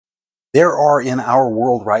There are in our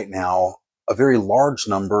world right now a very large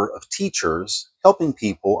number of teachers helping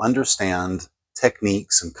people understand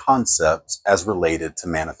techniques and concepts as related to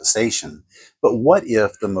manifestation. But what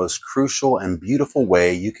if the most crucial and beautiful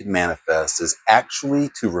way you could manifest is actually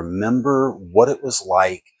to remember what it was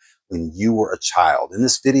like when you were a child? In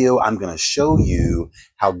this video, I'm going to show you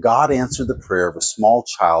how God answered the prayer of a small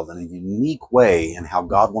child in a unique way and how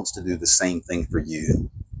God wants to do the same thing for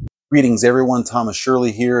you. Greetings, everyone. Thomas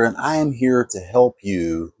Shirley here, and I am here to help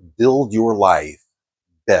you build your life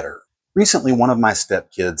better. Recently, one of my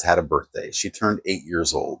stepkids had a birthday. She turned 8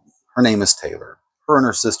 years old. Her name is Taylor. Her and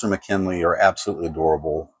her sister McKinley are absolutely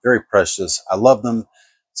adorable, very precious. I love them.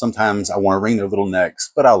 Sometimes I want to wring their little necks,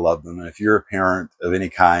 but I love them. And if you're a parent of any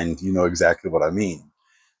kind, you know exactly what I mean.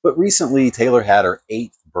 But recently, Taylor had her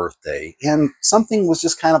 8th birthday, and something was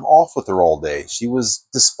just kind of off with her all day. She was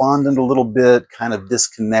despondent a little bit, kind of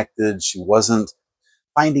disconnected. She wasn't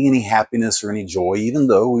finding any happiness or any joy, even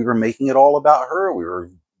though we were making it all about her.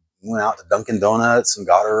 Went out to Dunkin' Donuts and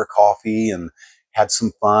got her a coffee and had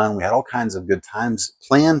some fun. We had all kinds of good times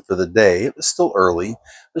planned for the day. It was still early,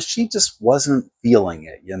 but she just wasn't feeling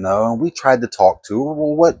it, you know. And we tried to talk to her.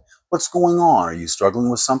 Well, what's going on? Are you struggling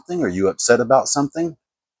with something? Are you upset about something?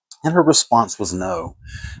 And her response was no.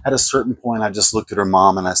 At a certain point, I just looked at her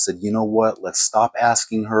mom and I said, you know what? Let's stop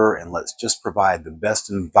asking her and let's just provide the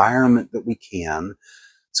best environment that we can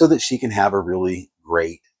so that she can have a really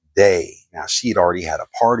great day. Now, she'd already had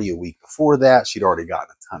a party a week before that. She'd already gotten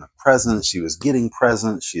a ton of presents. She was getting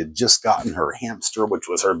presents. She had just gotten her hamster, which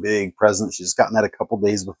was her big present. She's gotten that a couple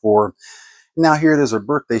days before. Now here it is, her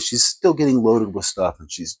birthday. She's still getting loaded with stuff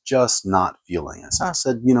and she's just not feeling it. So I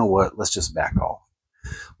said, you know what? Let's just back off.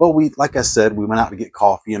 Well, like I said, we went out to get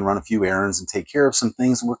coffee and run a few errands and take care of some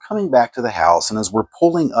things. And we're coming back to the house. And as we're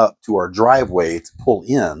pulling up to our driveway to pull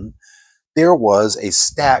in, there was a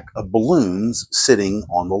stack of balloons sitting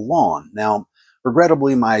on the lawn. Now,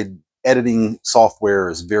 regrettably, my editing software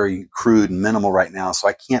is very crude and minimal right now, so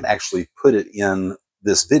I can't actually put it in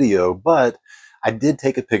this video, but I did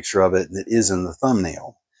take a picture of it and it is in the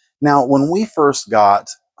thumbnail. Now, when we first got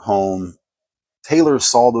home, Taylor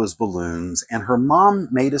saw those balloons and her mom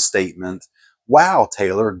made a statement, "Wow,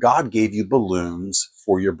 Taylor, God gave you balloons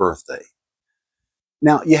for your birthday."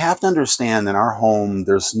 Now, you have to understand in our home,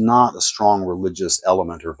 there's not a strong religious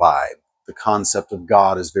element or vibe. The concept of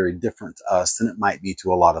God is very different to us than it might be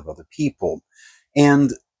to a lot of other people.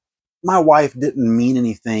 And my wife didn't mean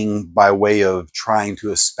anything by way of trying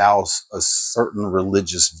to espouse a certain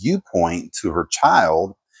religious viewpoint to her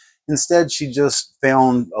child. Instead, she just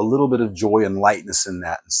found a little bit of joy and lightness in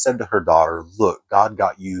that and said to her daughter, look, God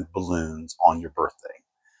got you balloons on your birthday.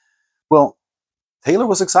 Well, Taylor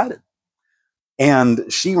was excited.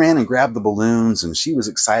 And she ran and grabbed the balloons and she was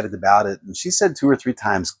excited about it. And she said 2 or 3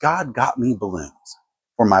 times, God got me balloons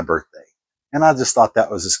for my birthday. And I just thought that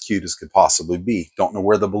was as cute as could possibly be. Don't know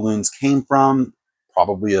where the balloons came from.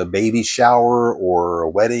 Probably a baby shower or a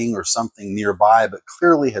wedding or something nearby, but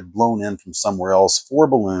clearly had blown in from somewhere else. 4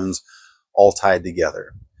 balloons all tied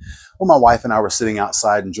together. Well, my wife and I were sitting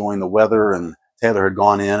outside enjoying the weather, and Taylor had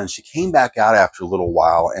gone in and she came back out after a little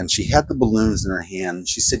while and she had the balloons in her hand.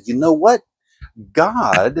 She said, you know what?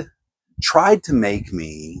 God tried to make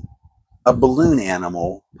me a balloon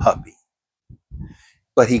animal puppy,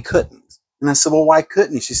 but he couldn't. And I said, well, why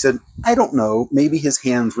couldn't he? She said, I don't know. Maybe his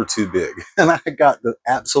hands were too big. And I got the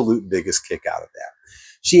absolute biggest kick out of that.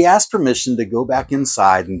 She asked permission to go back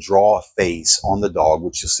inside and draw a face on the dog,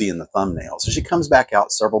 which you'll see in the thumbnail. So she comes back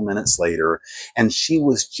out several minutes later, and she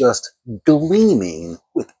was just gleaming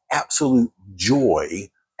with absolute joy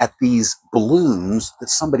at these balloons that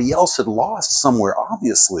somebody else had lost somewhere,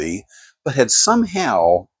 obviously, but had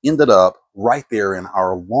somehow ended up right there in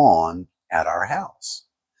our lawn at our house.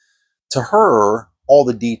 To her, all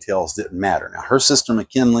the details didn't matter. Now, her sister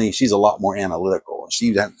McKinley, she's a lot more analytical, and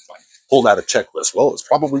she pulled out a checklist. Well, it's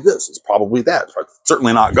probably this, it's probably that. It's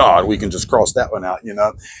certainly not God. We can just cross that one out, you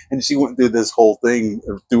know. And she went through this whole thing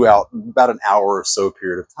throughout about an hour or so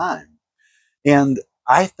period of time. And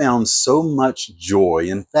I found so much joy.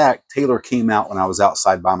 In fact, Taylor came out when I was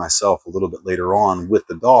outside by myself a little bit later on with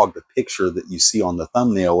the dog. The picture that you see on the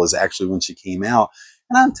thumbnail is actually when she came out.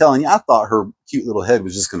 And I'm telling you, I thought her cute little head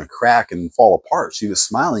was just going to crack and fall apart. She was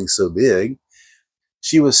smiling so big.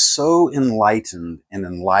 She was so enlightened and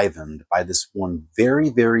enlivened by this one very,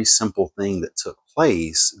 very simple thing that took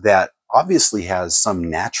place that obviously has some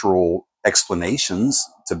natural explanations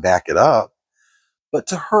to back it up. But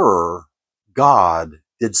to her, God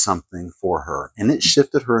did something for her, and it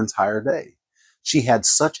shifted her entire day. She had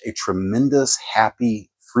such a tremendous,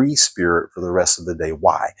 happy, free spirit for the rest of the day.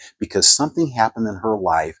 Why? Because something happened in her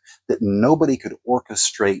life that nobody could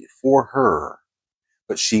orchestrate for her,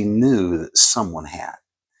 but she knew that someone had,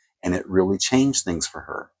 and it really changed things for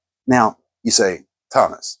her. Now, you say,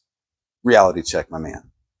 Thomas, reality check, my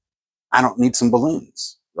man. I don't need some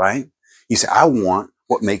balloons, right? You say, I want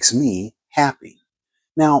what makes me happy.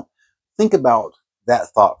 Now, think about that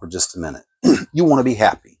thought for just a minute. You want to be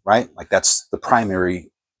happy, right? Like that's the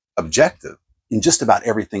primary objective in just about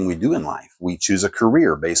everything we do in life. We choose a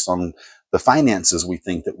career based on the finances we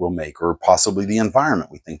think that we'll make, or possibly the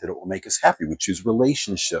environment we think that it will make us happy. We choose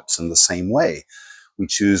relationships in the same way. We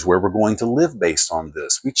choose where we're going to live based on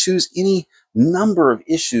this. We choose any number of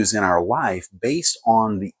issues in our life based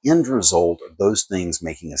on the end result of those things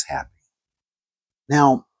making us happy.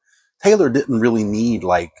 Now, Taylor didn't really need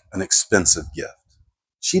like an expensive gift.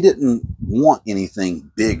 She didn't want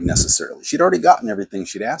anything big necessarily. She'd already gotten everything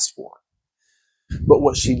she'd asked for. But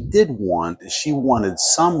what she did want is she wanted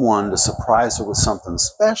someone to surprise her with something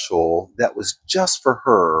special that was just for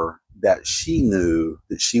her, that she knew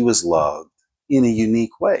that she was loved in a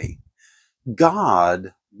unique way.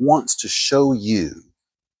 God wants to show you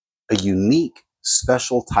a unique,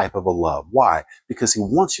 special type of a love. Why? Because he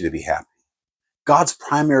wants you to be happy. God's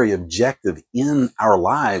primary objective in our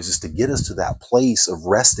lives is to get us to that place of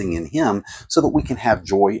resting in him so that we can have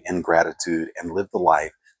joy and gratitude and live the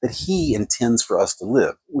life that he intends for us to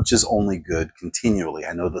live, which is only good continually.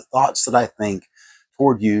 I know the thoughts that I think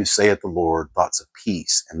toward you, saith the Lord, thoughts of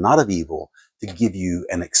peace and not of evil, to give you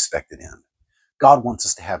an expected end. God wants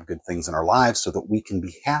us to have good things in our lives so that we can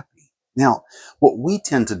be happy. Now, what we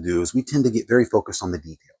tend to do is we tend to get very focused on the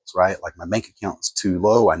details, right? Like my bank account's too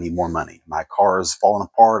low, I need more money. My car is falling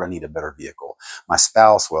apart, I need a better vehicle. My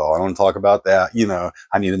spouse, well, I don't talk about that.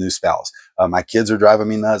 I need a new spouse. My kids are driving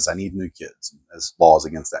me nuts, I need new kids. There's laws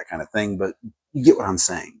against that kind of thing, but you get what I'm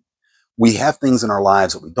saying. We have things in our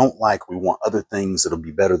lives that we don't like. We want other things that'll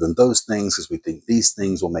be better than those things because we think these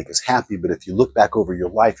things will make us happy. But if you look back over your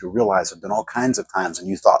life, you'll realize there have been all kinds of times when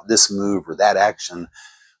you thought this move or that action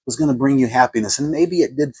was going to bring you happiness. And maybe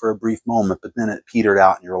it did for a brief moment, but then it petered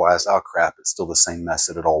out and you realized, oh crap, it's still the same mess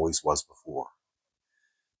that it always was before.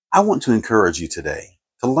 I want to encourage you today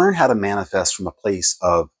to learn how to manifest from a place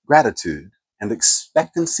of gratitude and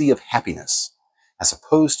expectancy of happiness, as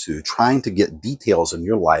opposed to trying to get details in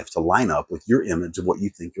your life to line up with your image of what you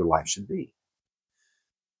think your life should be.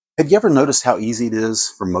 Have you ever noticed how easy it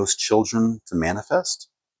is for most children to manifest?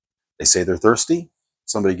 They say they're thirsty,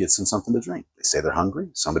 somebody gets them something to drink. They say they're hungry,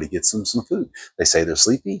 somebody gets them some food. They say they're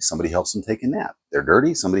sleepy, somebody helps them take a nap. They're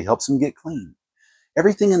dirty, somebody helps them get clean.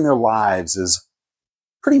 Everything in their lives is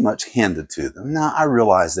pretty much handed to them. Now, I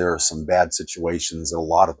realize there are some bad situations that a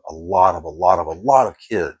lot of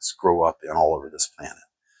kids grow up in all over this planet.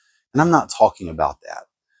 And I'm not talking about that.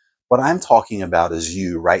 What I'm talking about is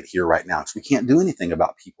you right here, right now. Because we can't do anything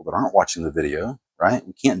about people that aren't watching the video, right?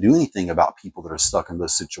 We can't do anything about people that are stuck in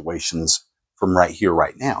those situations from right here,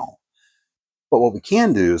 right now. But what we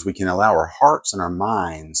can do is we can allow our hearts and our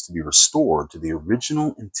minds to be restored to the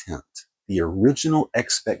original intent, the original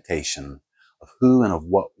expectation of who and of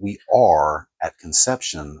what we are at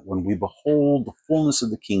conception when we behold the fullness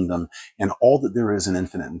of the kingdom and all that there is in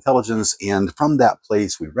infinite intelligence. And from that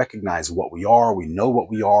place, we recognize what we are. We know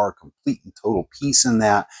what we are, complete and total peace in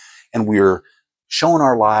that. And we're showing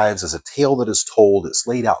our lives as a tale that is told. It's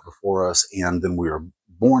laid out before us. And then we are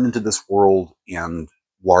born into this world and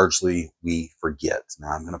largely we forget. Now,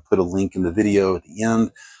 I'm going to put a link in the video at the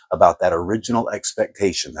end about that original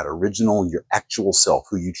expectation, that original, your actual self,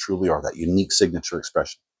 who you truly are, that unique signature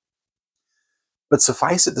expression. But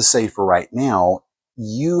suffice it to say for right now,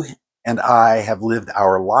 you and I have lived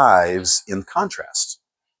our lives in contrast,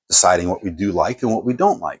 deciding what we do like and what we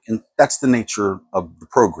don't like. And that's the nature of the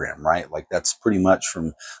program, right? Like that's pretty much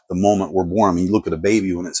from the moment we're born. I mean, you look at a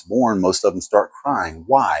baby when it's born, most of them start crying.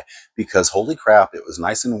 Why? Because holy crap, it was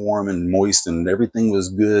nice and warm and moist and everything was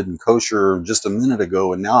good and kosher just a minute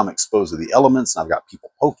ago. And now I'm exposed to the elements and I've got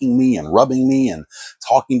people poking me and rubbing me and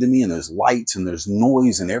talking to me, and there's lights and there's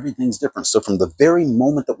noise and everything's different. So from the very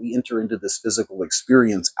moment that we enter into this physical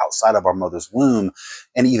experience outside of our mother's womb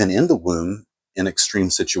and even in the womb, in extreme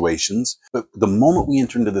situations. But the moment we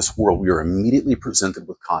enter into this world, we are immediately presented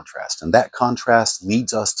with contrast. And that contrast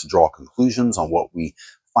leads us to draw conclusions on what we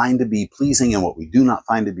find to be pleasing and what we do not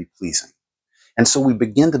find to be pleasing. And so we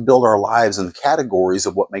begin to build our lives in categories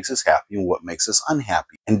of what makes us happy and what makes us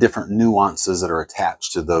unhappy, and different nuances that are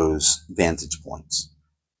attached to those vantage points.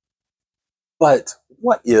 But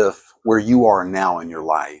what if, where you are now in your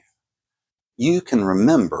life, you can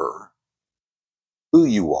remember who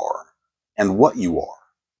you are and what you are,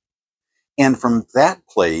 And from that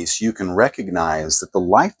place, you can recognize that the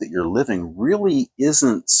life that you're living really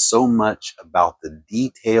isn't so much about the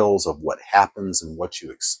details of what happens and what you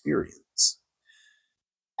experience,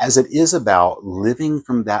 as it is about living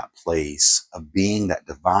from that place of being that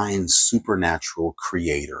divine supernatural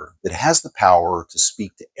creator that has the power to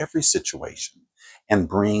speak to every situation and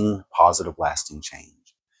bring positive, lasting change.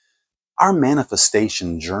 Our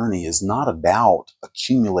manifestation journey is not about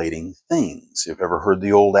accumulating things. You've ever heard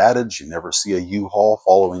the old adage, you never see a U-Haul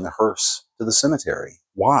following a hearse to the cemetery.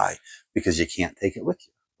 Why? Because you can't take it with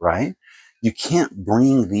you, right? You can't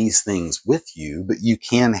bring these things with you, but you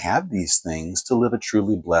can have these things to live a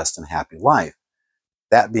truly blessed and happy life.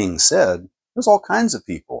 That being said, there's all kinds of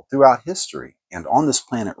people throughout history and on this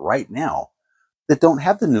planet right now that don't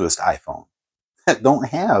have the newest iPhone, that don't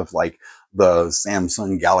have like the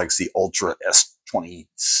Samsung Galaxy Ultra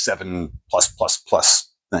S27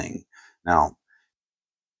 plus thing. Now,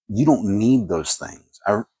 you don't need those things.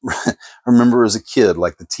 I remember as a kid,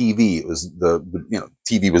 like the TV, it was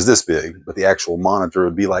TV was this big, but the actual monitor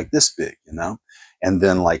would be like this big, and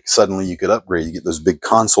then like suddenly you could upgrade, you get those big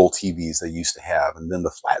console TVs they used to have, and then the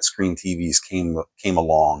flat screen TVs came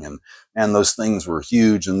along, and those things were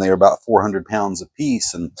huge, and they were about 400 pounds a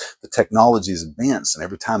piece, and the technology's advanced, and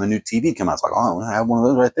every time a new TV came out, it's like, oh, I have one of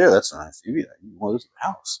those right there. That's a nice TV. I need one of those in the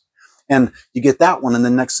house. And you get that one, and the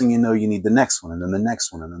next thing you know, you need the next one, and then the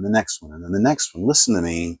next one, and then the next one, and then the next one. Listen to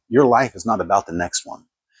me. Your life is not about the next one.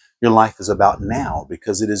 Your life is about now,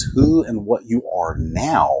 because it is who and what you are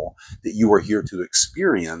now that you are here to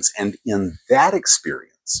experience. And in that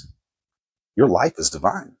experience, your life is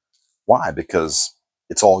divine. Why? Because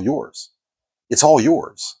it's all yours. It's all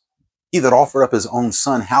yours. He that offered up his own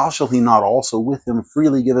son, how shall he not also with him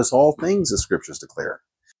freely give us all things, the scriptures declare?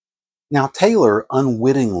 Now, Taylor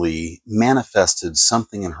unwittingly manifested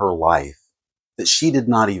something in her life that she did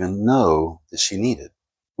not even know that she needed.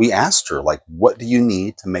 We asked her, like, what do you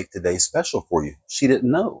need to make today special for you? She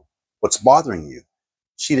didn't know. What's bothering you?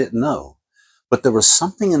 She didn't know. But there was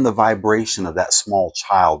something in the vibration of that small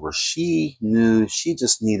child where she knew she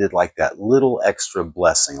just needed like that little extra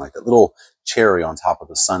blessing, like that little cherry on top of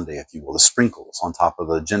the sundae, if you will, the sprinkles on top of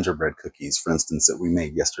the gingerbread cookies, for instance, that we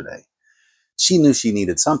made yesterday. She knew she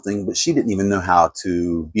needed something, but she didn't even know how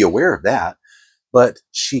to be aware of that. But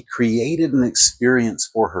she created an experience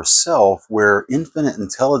for herself where infinite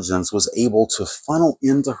intelligence was able to funnel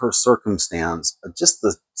into her circumstance just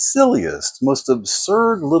the silliest, most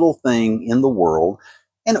absurd little thing in the world.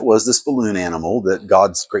 And it was this balloon animal that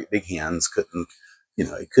God's great big hands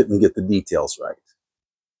it couldn't get the details right.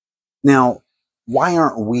 Now, why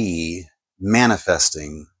aren't we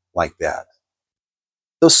manifesting like that?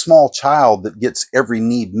 The small child that gets every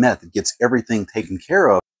need met, that gets everything taken care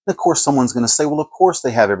of. Of course, someone's going to say, well, of course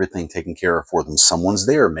they have everything taken care of for them. Someone's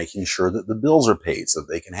there making sure that the bills are paid so that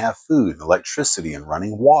they can have food and electricity and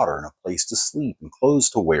running water and a place to sleep and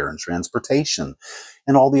clothes to wear and transportation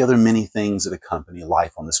and all the other many things that accompany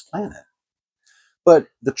life on this planet. But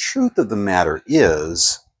the truth of the matter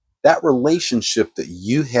is that relationship that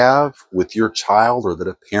you have with your child, or that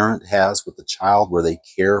a parent has with the child, where they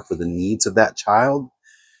care for the needs of that child,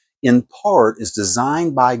 in part is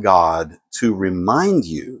designed by God to remind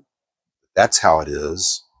you that's how it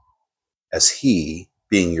is, as He,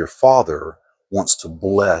 being your Father, wants to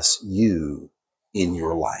bless you in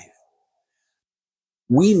your life.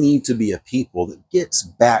 We need to be a people that gets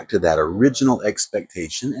back to that original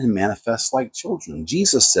expectation and manifests like children.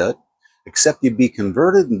 Jesus said, except you be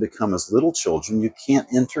converted and become as little children, you can't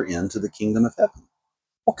enter into the kingdom of heaven.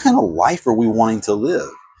 What kind of life are we wanting to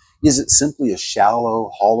live? Is it simply a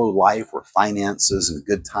shallow, hollow life where finances and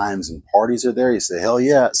good times and parties are there? You say, hell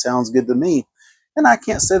yeah, it sounds good to me. And I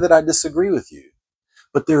can't say that I disagree with you.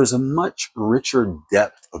 But there is a much richer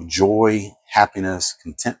depth of joy, happiness,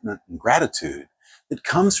 contentment, and gratitude that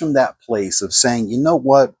comes from that place of saying, you know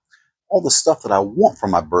what? All the stuff that I want for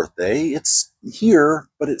my birthday, it's here,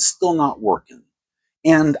 but it's still not working.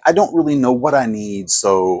 And I don't really know what I need,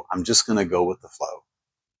 so I'm just going to go with the flow.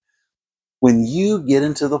 When you get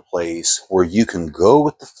into the place where you can go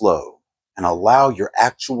with the flow and allow your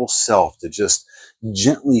actual self to just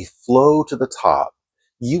gently flow to the top,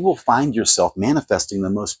 you will find yourself manifesting the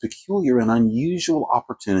most peculiar and unusual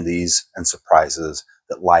opportunities and surprises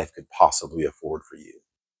that life could possibly afford for you.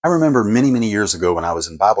 I remember many, many years ago when I was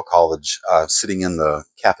in Bible college, sitting in the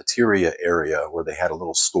cafeteria area where they had a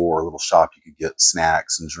little store, a little shop. You could get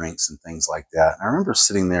snacks and drinks and things like that. And I remember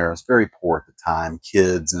sitting there. I was very poor at the time,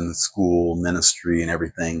 kids in school, ministry and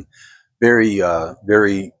everything,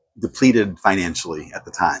 very depleted financially at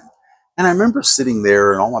the time. And I remember sitting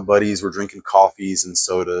there and all my buddies were drinking coffees and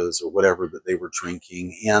sodas or whatever that they were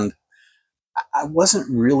drinking. And I wasn't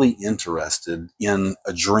really interested in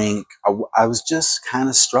a drink. I was just kind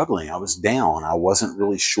of struggling. I was down. I wasn't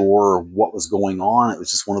really sure what was going on. It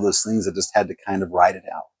was just one of those things I just had to kind of write it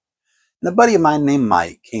out. And a buddy of mine named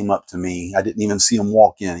Mike came up to me. I didn't even see him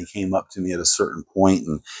walk in. He came up to me at a certain point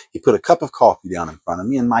and he put a cup of coffee down in front of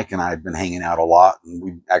me. And Mike and I had been hanging out a lot and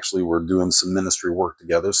we actually were doing some ministry work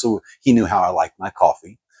together. So he knew how I liked my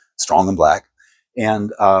coffee, strong and black.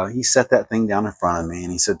 And he set that thing down in front of me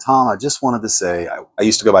and he said, Tom, I just wanted to say, I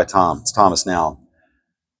used to go by Tom. It's Thomas now.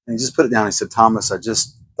 And he just put it down. He said, Thomas, I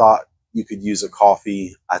just thought you could use a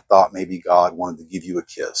coffee. I thought maybe God wanted to give you a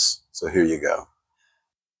kiss. So here you go.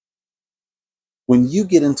 When you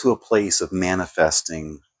get into a place of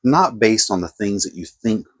manifesting, not based on the things that you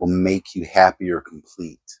think will make you happy or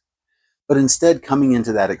complete, but instead coming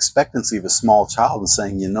into that expectancy of a small child and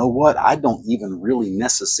saying, you know what, I don't even really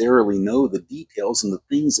necessarily know the details and the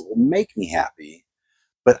things that will make me happy,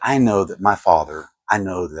 but I know that my Father, I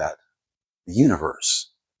know that the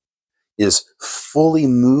universe is fully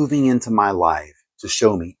moving into my life to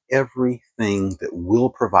show me everything that will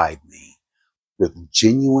provide me with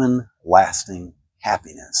genuine, lasting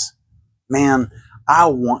happiness. Man, I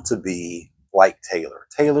want to be like Taylor.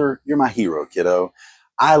 Taylor, you're my hero, kiddo.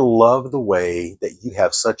 I love the way that you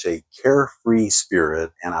have such a carefree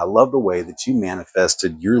spirit, and I love the way that you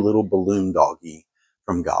manifested your little balloon doggy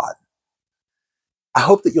from God. I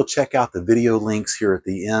hope that you'll check out the video links here at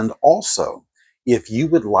the end. Also, if you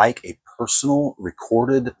would like a personal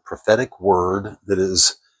recorded prophetic word that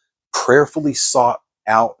is prayerfully sought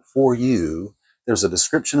out for you, there's a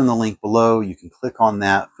description in the link below. You can click on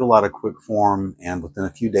that, fill out a quick form, and within a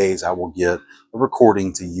few days, I will get a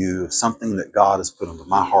recording to you of something that God has put into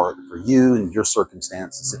my heart for you and your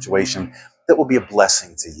circumstance and situation that will be a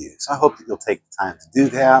blessing to you. So I hope that you'll take the time to do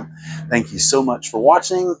that. Thank you so much for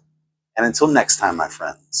watching. And until next time, my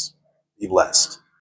friends, be blessed.